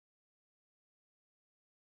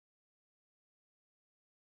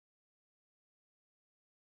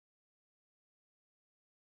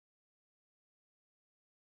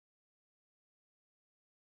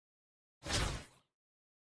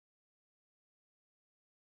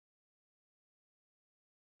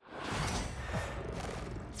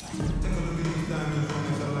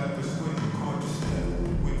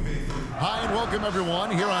welcome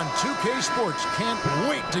everyone here on 2K Sports. Can't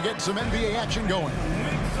wait to get some NBA action going.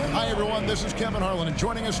 Hi everyone, this is Kevin Harlan, and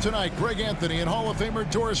joining us tonight, Greg Anthony and Hall of Famer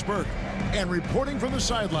Doris Burke. And reporting from the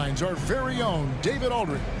sidelines, our very own David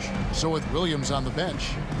Aldridge. So with Williams on the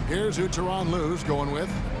bench, here's who Tyronn Lue's going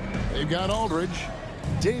with. They've got Aldridge,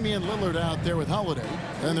 Damian Lillard out there with Holiday.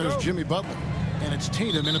 Then there's Jimmy Butler, and it's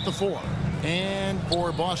Tatum in at the 4. And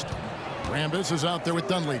for Boston, Rambis is out there with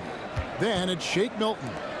Dunleavy. Then it's Shake Milton.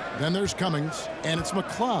 Then there's Cummings, and it's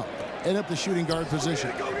McLeod in up the shooting guard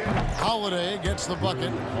position. Holiday gets the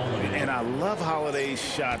bucket. And I love Holiday's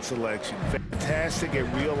shot selection. Fantastic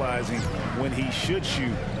at realizing when he should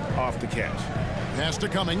shoot off the catch. Pass to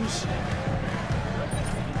Cummings.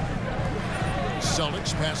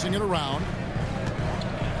 Celtics passing it around.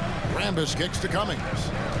 Rambis kicks to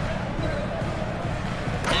Cummings.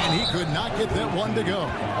 And he could not get that one to go.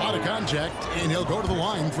 Out of contact, and he'll go to the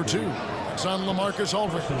line for 2. It's on LaMarcus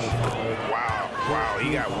Aldridge. Wow,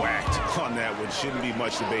 he got whacked on that one. Shouldn't be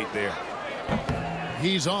much debate there.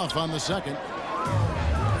 He's off on the second.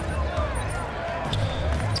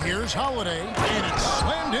 Here's Holiday, and it's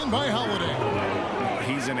slammed in by Holiday.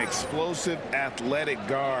 He's an explosive, athletic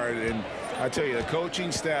guard, and I tell you, the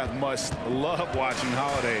coaching staff must love watching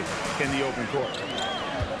Holiday in the open court.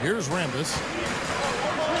 Here's Rambis.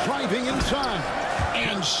 Driving inside,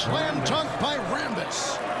 and slam dunk by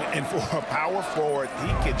Rambis. And for a power forward, he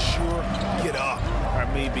can sure get up.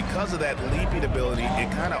 I mean, because of that leaping ability,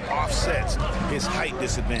 it kind of offsets his height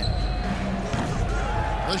disadvantage.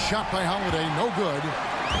 The shot by Holiday, no good.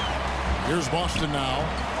 Here's Boston now.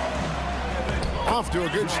 Off to a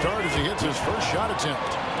good start as he hits his first shot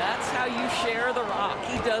attempt. That's how you share the rock.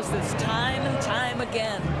 He does this time and time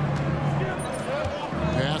again.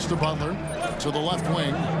 Pass to Butler to the left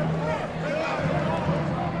wing.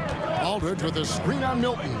 Aldridge with a screen on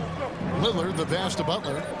Milton. Lillard the pass to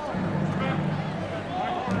Butler.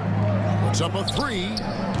 Puts up a 3.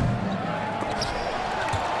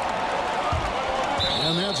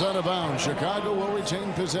 And that's out of bounds. Chicago will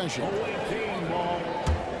retain possession.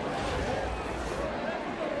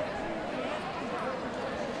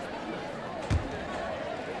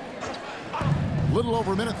 Little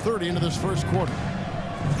over a minute 30 into this first quarter.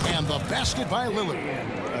 And the basket by Lillard.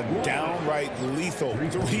 A downright lethal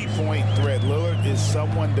three-point threat. Lillard is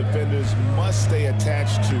someone defenders must stay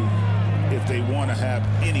attached to if they want to have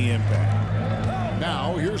any impact.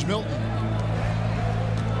 Now here's Milton.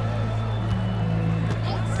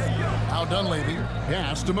 Now Dunleavy.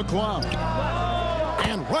 Pass to McLeod.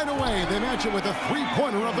 And right away they match it with a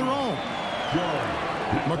three-pointer of their own.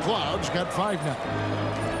 McLeod's got 5 now.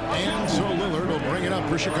 And so Lillard will bring it up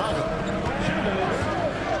for Chicago.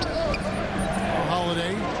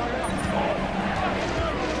 Holiday.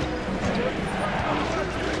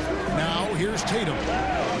 Now here's Tatum.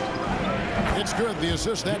 It's good. The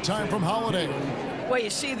assist that time from Holiday. Well, you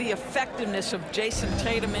see the effectiveness of Jason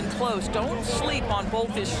Tatum in close. Don't sleep on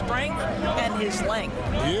both his strength and his length.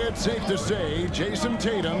 It's safe to say Jason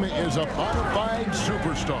Tatum is a bona fide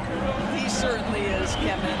superstar. He certainly is,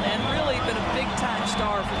 Kevin, and really been a big-time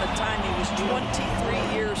star from the time he was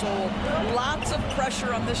 23 years old. Lots of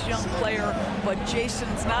pressure on this young player, but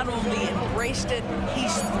Jason's not only embraced it,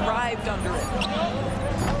 he's thrived under it.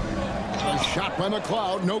 A shot by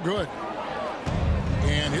McLeod, no good.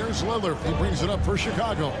 And here's Lillard. He brings it up for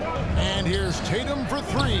Chicago. And here's Tatum for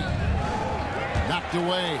 3. Knocked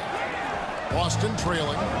away. Boston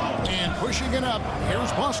trailing. And pushing it up.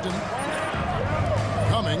 Here's Boston.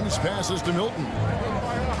 Cummings passes to Milton.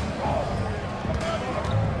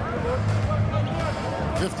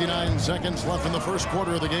 59 seconds left in the first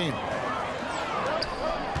quarter of the game.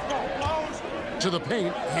 To the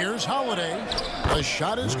paint, here's Holiday. The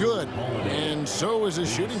shot is good, and so is his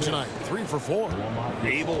shooting tonight. 3 for 4.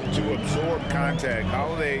 Able to absorb contact.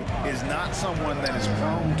 Holiday is not someone that is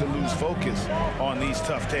prone to lose focus on these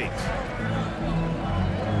tough takes.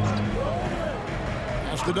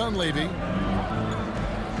 Pass to Dunleavy.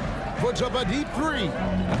 Puts up a deep 3.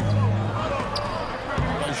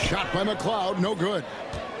 A shot by McLeod, no good.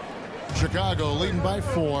 Chicago leading by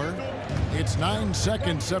 4. It's 9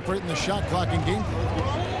 seconds separating the shot clock and game.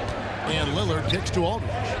 And Lillard kicks to Aldridge.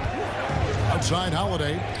 Outside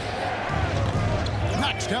Holiday.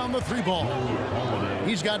 Knocks down the 3 ball.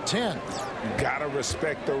 He's got 10. Gotta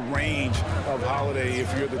respect the range of Holiday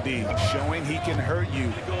if you're the D. Showing he can hurt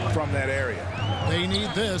you from that area. They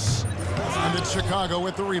need this. And it's Chicago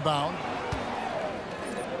with the rebound.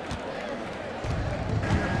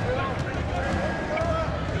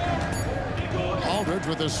 Aldridge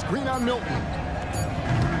with a screen on Milton. Drew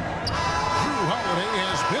Holiday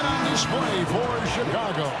has been on display for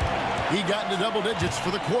Chicago. He got into double digits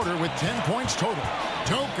for the quarter with 10 points total.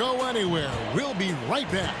 Don't go anywhere. We'll be right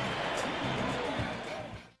back.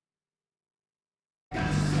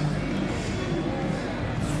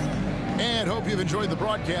 And hope you've enjoyed the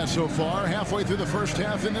broadcast so far. Halfway through the first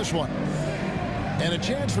half in this one. And a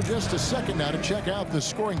chance for just a second now to check out the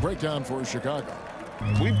scoring breakdown for Chicago.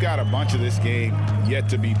 We've got a bunch of this game yet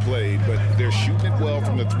to be played, but they're shooting it well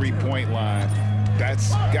from the three-point line.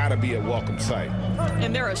 That's got to be a welcome sight.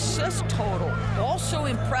 And their assist total, also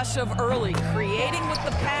impressive early, creating with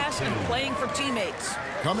the pass and playing for teammates.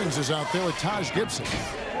 Cummings is out there with Taj Gibson.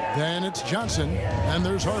 Then it's Johnson, and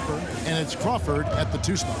there's Harper, and it's Crawford at the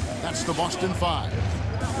 2 spot. That's the Boston 5.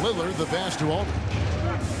 Lillard the pass to Aldridge.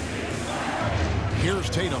 Here's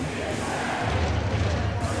Tatum.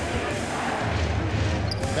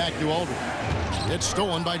 Back to Aldridge. It's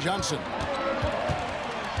stolen by Johnson.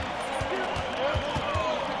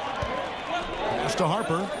 Pass to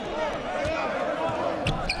Harper.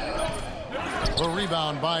 A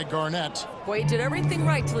rebound by Garnett. Boy, he did everything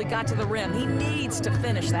right till he got to the rim. He needs to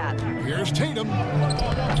finish that. Here's Tatum.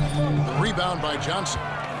 Rebound by Johnson.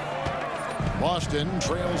 Boston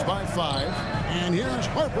trails by 5. And here's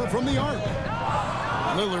Harper from the arc.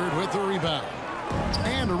 Lillard with the rebound.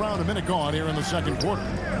 And around a minute gone here in the second quarter.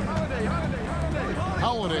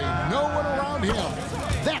 Holiday, no one around him.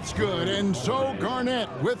 That's good. And so Garnett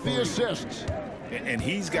with the assists. And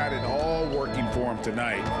he's got it all working for him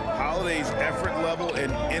tonight. Holiday's effort level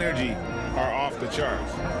and energy are off the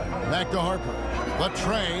charts. Back to Harper.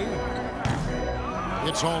 Latre.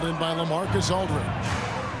 It's hauled in by LaMarcus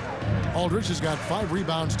Aldridge. Aldridge has got 5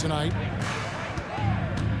 rebounds tonight.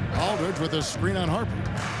 Aldridge with a screen on Harper.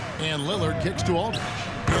 And Lillard kicks to Aldridge.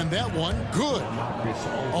 And that one, good.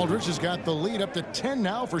 Aldridge has got the lead up to 10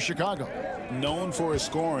 now for Chicago. Known for his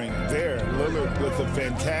scoring there, Lillard with a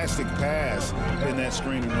fantastic pass in that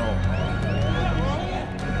screen and roll.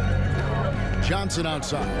 Johnson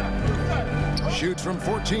outside. Shoots from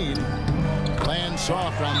 14. Lands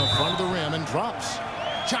soft on the front of the rim and drops.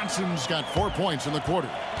 Johnson's got 4 points in the quarter.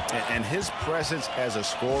 And his presence as a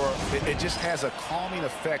scorer, it just has a calming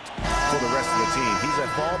effect for the rest of the team. He's a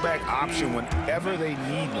fallback option whenever they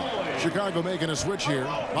need one. Chicago making a switch here.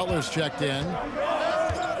 Butler's checked in.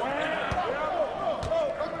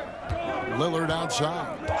 Lillard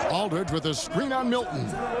outside. Aldridge with a screen on Milton.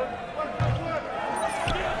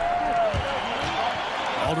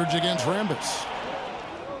 Aldridge against Rambis.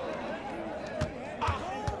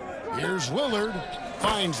 Here's Lillard.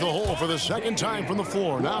 Finds the hole for the second time from the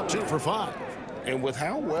floor. Now 2 for 5. And with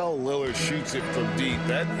how well Lillard shoots it from deep,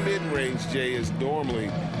 that mid-range, Jay, is normally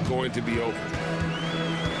going to be open.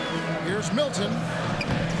 Here's Milton.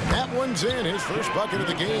 That one's in. His first bucket of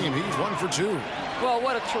the game. He's 1 for 2. Well,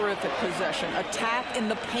 what a terrific possession. Attack in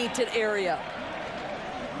the painted area.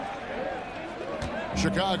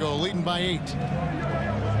 Chicago leading by 8.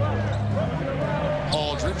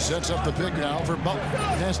 Aldridge sets up the pick now for Butler.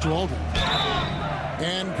 Pass to Aldridge.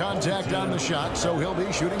 And contact on the shot, so he'll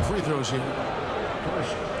be shooting free throws here.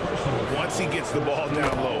 Once he gets the ball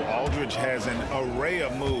down low, Aldridge has an array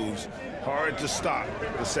of moves. Hard to stop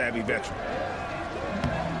the savvy veteran.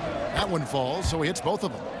 That one falls, so he hits both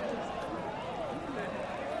of them.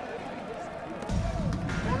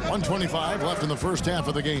 1:25 left in the first half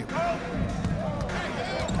of the game.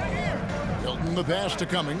 Hilton the pass to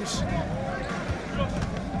Cummings.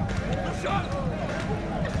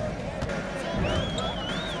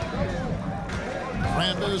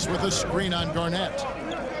 Rambis with a screen on Garnett.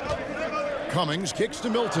 Cummings kicks to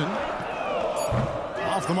Milton.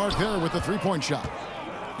 Off the mark there with the 3-point shot.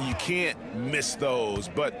 You can't miss those,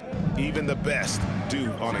 but even the best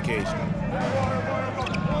do on occasion.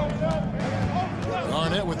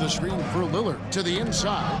 Garnett with the screen for Lillard to the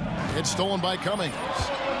inside. It's stolen by Cummings.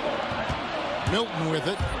 Milton with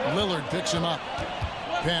it. Lillard picks him up.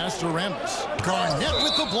 Pass to Rambis. Garnett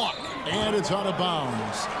with the block. And it's out of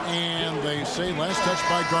bounds. And they say last touch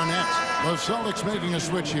by Garnett. The Celtics making a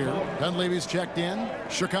switch here. Dunleavy's checked in.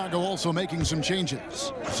 Chicago also making some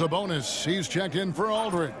changes. Sabonis, he's checked in for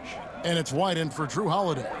Aldridge. And it's wide in for Drew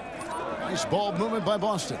Holiday. Nice ball movement by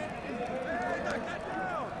Boston.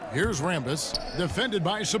 Here's Rambis, defended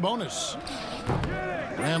by Sabonis.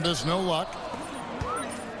 Rambis, no luck.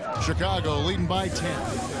 Chicago leading by 10.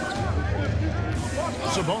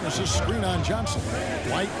 Sabonis' screen on Johnson.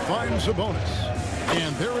 White finds Sabonis.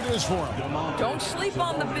 And there it is for him. Don't sleep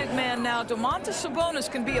on the big man now. Domantas Sabonis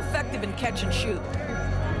can be effective in catch and shoot.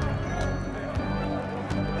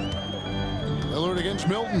 Lillard against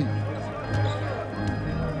Milton.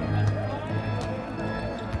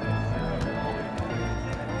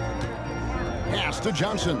 Pass to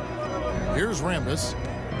Johnson. Here's Rambis.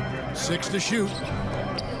 6 to shoot.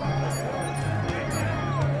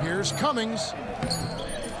 Here's Cummings.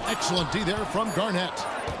 Excellent D there from Garnett.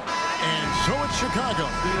 And so it's Chicago,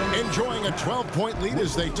 enjoying a 12-point lead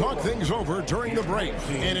as they talk things over during the break.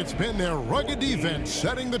 And it's been their rugged defense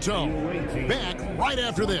setting the tone. Back right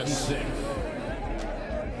after this.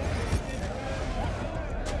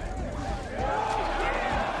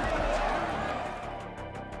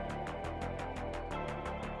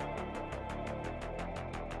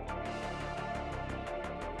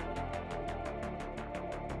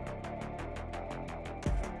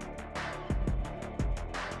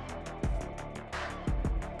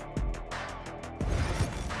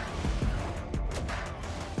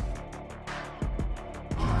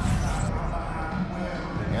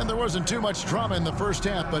 And there wasn't too much drama in the first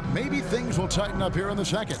half, but maybe things will tighten up here in the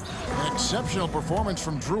second. An exceptional performance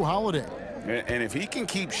from Drew Holiday. And if he can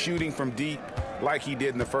keep shooting from deep like he did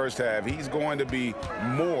in the first half, he's going to be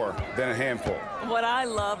more than a handful. What I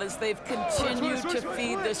love is they've continued to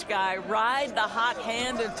feed this guy, ride the hot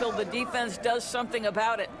hand until the defense does something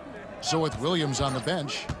about it. So with Williams on the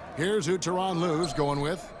bench, here's who Tyronn Lue's going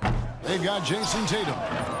with. They've got Jason Tatum.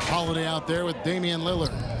 Holiday out there with Damian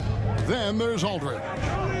Lillard. Then there's Aldridge.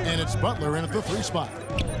 And it's Butler in at the 3 spot.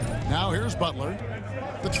 Now here's Butler.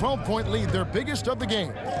 The 12-point lead, their biggest of the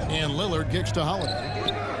game. And Lillard kicks to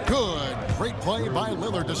Holiday. Good. Great play by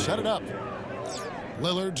Lillard to set it up.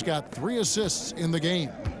 Lillard's got 3 assists in the game.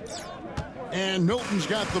 And Milton's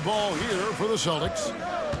got the ball here for the Celtics.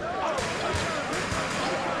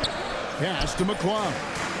 Pass to McClung.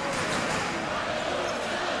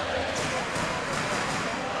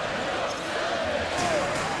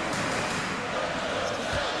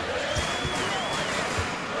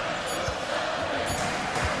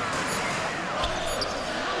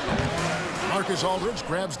 Marcus Aldridge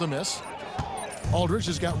grabs the miss. Aldridge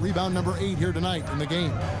has got rebound number 8 here tonight in the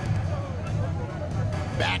game.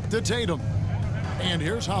 Back to Tatum. And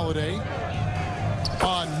here's Holiday.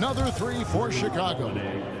 Another 3 for Chicago.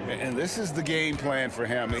 And this is the game plan for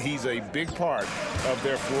him. He's a big part of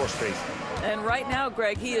their floor spacing. And right now,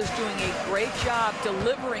 Greg, he is doing a great job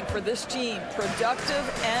delivering for this team, productive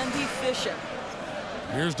and efficient.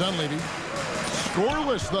 Here's Dunleavy.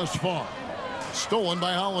 Scoreless thus far. Stolen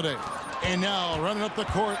by Holiday. And now running up the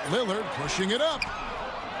court, Lillard pushing it up.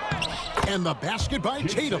 And the basket by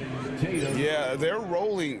Tatum. Yeah, they're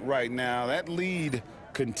rolling right now. That lead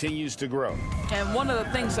continues to grow. And one of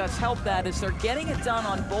the things that's helped that is they're getting it done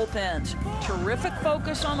on both ends. Terrific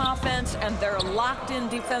focus on offense, and they're locked in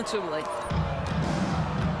defensively.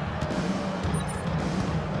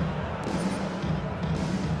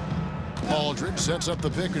 Aldridge sets up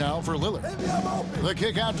the pick now for Lillard. The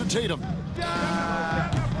kick out to Tatum.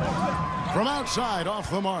 From outside, off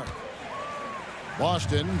the mark.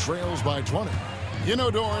 Boston trails by 20. You know,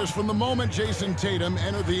 Doris, from the moment Jason Tatum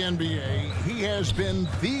entered the NBA, he has been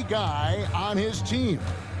the guy on his team.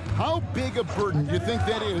 How big a burden do you think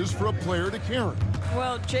that is for a player to carry?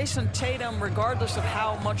 Well, Jason Tatum, regardless of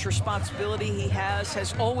how much responsibility he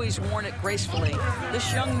has always worn it gracefully.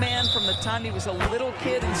 This young man, from the time he was a little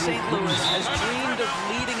kid in St. Louis, has dreamed of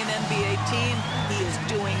leading an NBA team. He is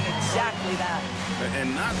doing exactly that.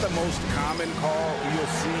 And not the most common call you'll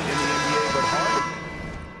see in the NBA, but hard.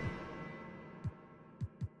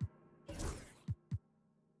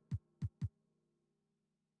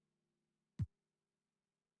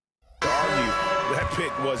 That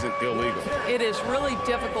pick wasn't illegal. It is really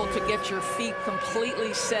difficult to get your feet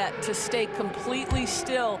completely set, to stay completely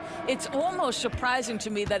still. It's almost surprising to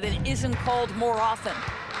me that it isn't called more often.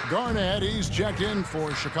 Garnett, he's checked in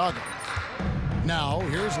for Chicago. Now,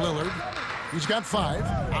 here's Lillard. He's got 5.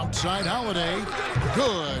 Outside Holiday.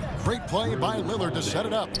 Good. Great play by Lillard to set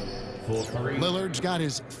it up. Lillard's got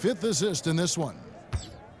his 5th assist in this one.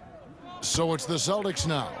 So it's the Celtics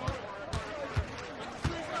now.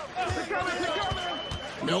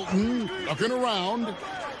 Milton looking around.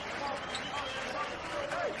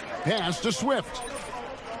 Pass to Swift.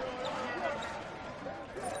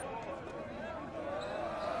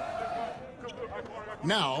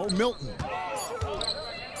 Now Milton.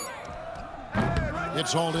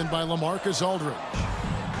 It's hauled in by LaMarcus Aldridge.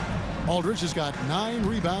 Aldridge has got 9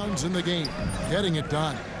 rebounds in the game, getting it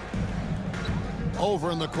done.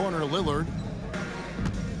 Over in the corner, Lillard.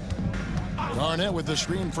 Garnett with the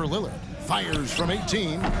screen for Lillard. Fires from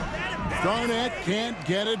 18. Garnett can't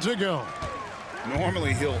get it to go.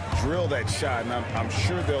 Normally he'll drill that shot, and I'm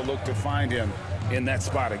sure they'll look to find him in that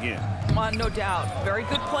spot again. No doubt. Very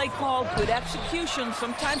good play call, good execution.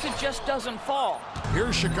 Sometimes it just doesn't fall.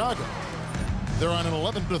 Here's Chicago. They're on an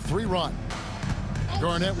 11-3 run.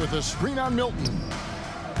 Garnett with a screen on Milton.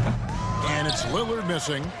 And it's Lillard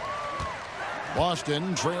missing.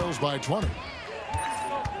 Boston trails by 20.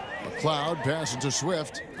 McLeod passes to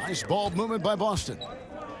Swift. Nice ball movement by Boston.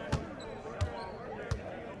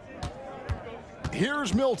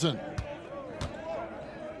 Here's Milton.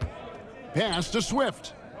 Pass to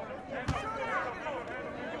Swift.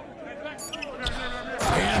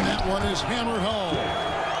 And that one is hammered home.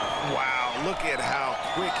 Wow, look at how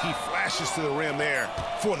quick he flashes to the rim there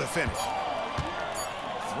for the finish.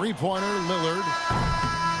 Three-pointer, Lillard.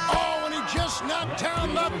 Oh, and he just knocked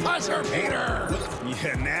down the buzzer beater.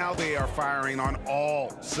 Yeah, now they are firing on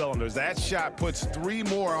all cylinders. That shot puts 3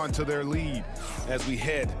 more onto their lead as we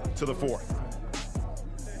head to the 4th.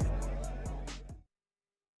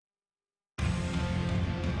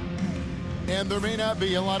 And there may not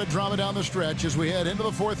be a lot of drama down the stretch as we head into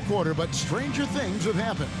the 4th quarter, but stranger things have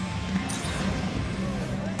happened.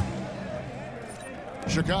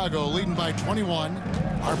 Chicago leading by 21.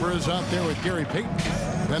 Harper is out there with Gary Payton.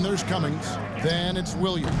 Then there's Cummings. Then it's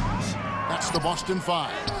Williams. That's the Boston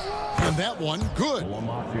 5. And that one, good.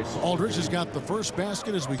 Aldridge has got the first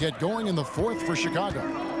basket as we get going in the 4th for Chicago.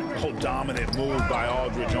 Oh, dominant move by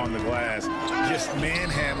Aldridge on the glass. Just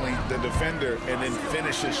manhandling the defender and then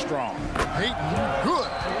finishes strong. Payton, good.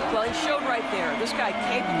 Well, he showed right there. This guy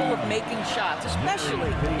capable of making shots,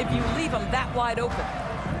 especially if you leave him that wide open.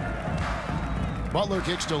 Butler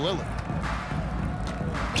kicks to Lillard.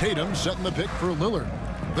 Tatum setting the pick for Lillard.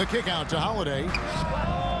 The kick out to Holiday.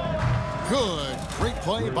 Good. Great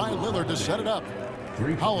play by Lillard to set it up.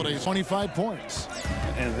 Holiday, 25 points.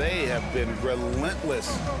 And they have been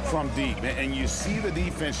relentless from deep. And you see the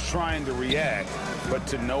defense trying to react, but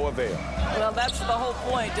to no avail. Well, that's the whole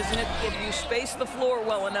point, isn't it? If you space the floor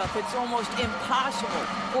well enough, it's almost impossible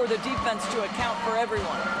for the defense to account for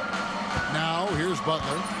everyone. Now, here's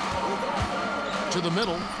Butler. To the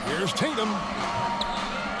middle. Here's Tatum.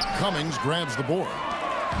 Cummings grabs the board.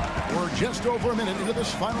 We're just over a minute into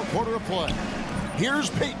this final quarter of play. Here's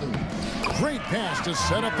Payton. Great pass to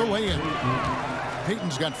set up the lay-in.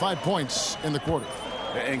 Payton's got 5 points in the quarter.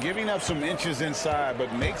 And giving up some inches inside,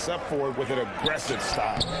 but makes up for it with an aggressive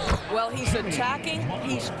stop. Well, he's attacking,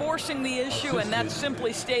 he's forcing the issue, and that's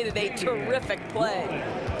simply stated a terrific play.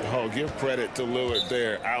 Oh, give credit to Lillard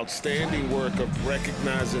there. Outstanding work of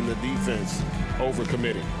recognizing the defense over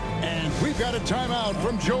committing. And we've got a timeout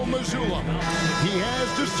from Joe Mazzulla. He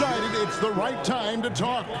has decided it's the right time to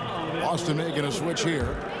talk. Boston making a switch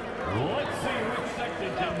here.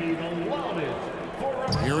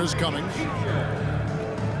 Here is Cummings.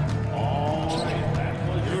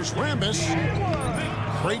 Here's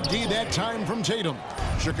Rambis. Great D that time from Tatum.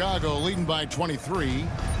 Chicago leading by 23.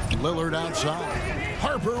 Lillard outside.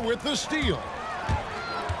 Harper with the steal.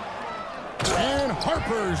 And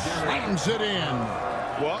Harper slams it in.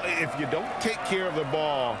 Well, if you don't take care of the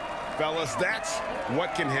ball, fellas, that's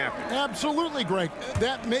what can happen. Absolutely, Greg.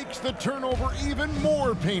 That makes the turnover even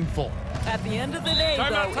more painful. At the end of the day,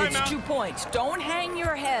 it's 2 points. Don't hang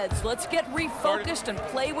your heads. Let's get refocused and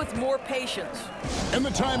play with more patience. And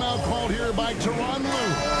the timeout called here by Tyronn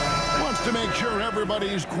Lue. Wants to make sure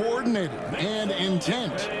everybody's coordinated and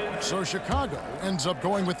intent. So Chicago ends up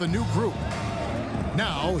going with the new group.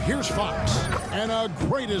 Now, here's Fox. And a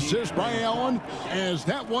great assist by Allen as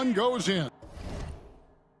that one goes in.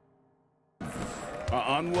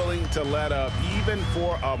 Unwilling to let up even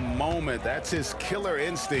for a moment. That's his killer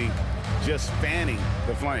instinct, just fanning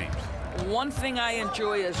the flames. One thing I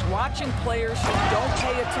enjoy is watching players who don't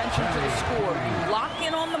pay attention to the score. You lock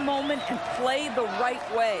in on the moment and play the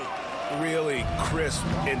right way. Really crisp,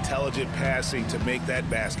 intelligent passing to make that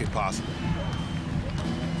basket possible.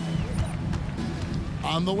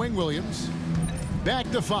 On the wing, Williams. Back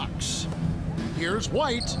to Fox. Here's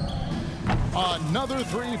White. Another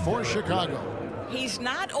three for Chicago. He's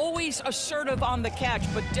not always assertive on the catch,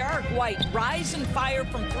 but Derek White rise and fire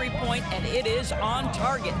from three-point, and it is on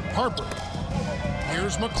target. Harper.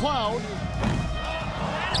 Here's McLeod.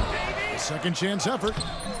 Second chance effort.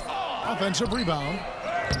 Offensive rebound.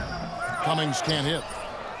 Cummings can't hit.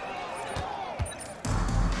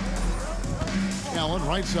 Allen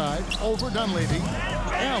right side over Dunleavy.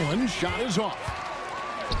 Allen shot is off.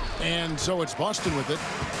 And so it's Boston with it.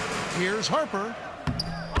 Here's Harper.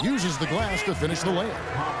 Uses the glass to finish the layup.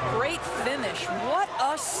 Great finish. What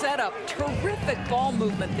a setup. Terrific ball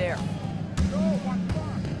movement there.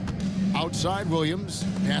 Outside Williams.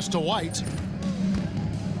 Pass to White.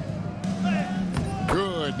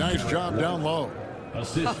 Good. Nice job down low.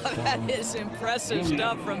 That is impressive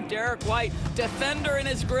stuff from Derek White. Defender in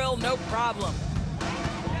his grill, no problem.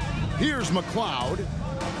 Here's McLeod.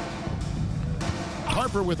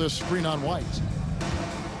 Harper with a screen on White.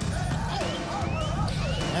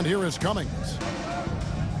 And here is Cummings.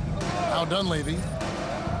 Now Dunleavy.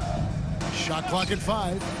 Shot clock at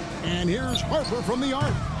 5. And here's Harper from the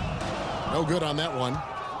arc. No good on that one.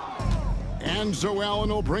 And Zoe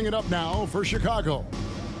Allen will bring it up now for Chicago.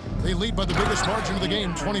 They lead by the biggest margin of the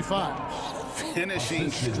game, 25.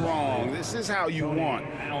 Finishing strong. This is how you want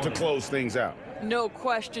to close things out. No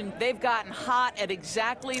question. They've gotten hot at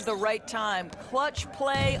exactly the right time. Clutch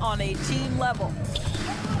play on a team level.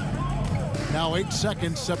 Now 8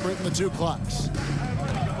 seconds separating the two clocks.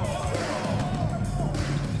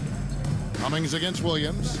 Cummings against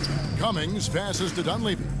Williams. Cummings passes to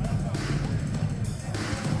Dunleavy.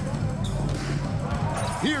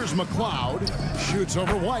 Here's McLeod. Shoots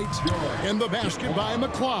over White. In the basket by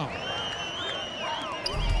McLeod.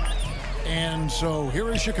 And so here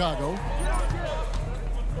is Chicago.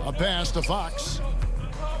 A pass to Fox.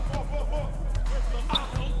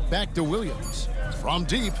 Back to Williams. From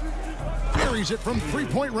deep. Buries it from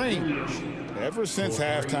three-point range. Ever since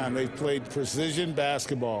halftime, they've played precision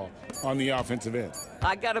basketball on the offensive end.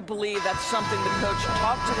 I got to believe that's something the coach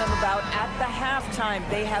talked to them about at the halftime.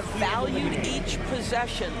 They have valued each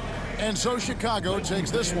possession. And so Chicago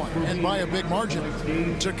takes this one, and by a big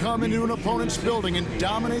margin. To come into an opponent's building and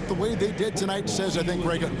dominate the way they did tonight says, I think,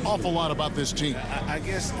 Greg, an awful lot about this team. I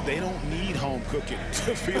guess they don't need home cooking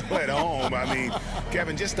to feel at home. I mean,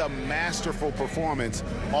 Kevin, just a masterful performance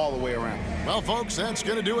all the way around. Well, folks, that's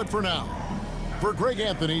going to do it for now. For Greg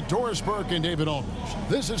Anthony, Doris Burke, and David Aldridge,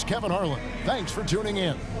 this is Kevin Harlan. Thanks for tuning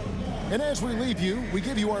in. And as we leave you, we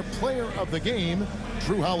give you our player of the game,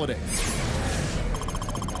 Drew Holiday.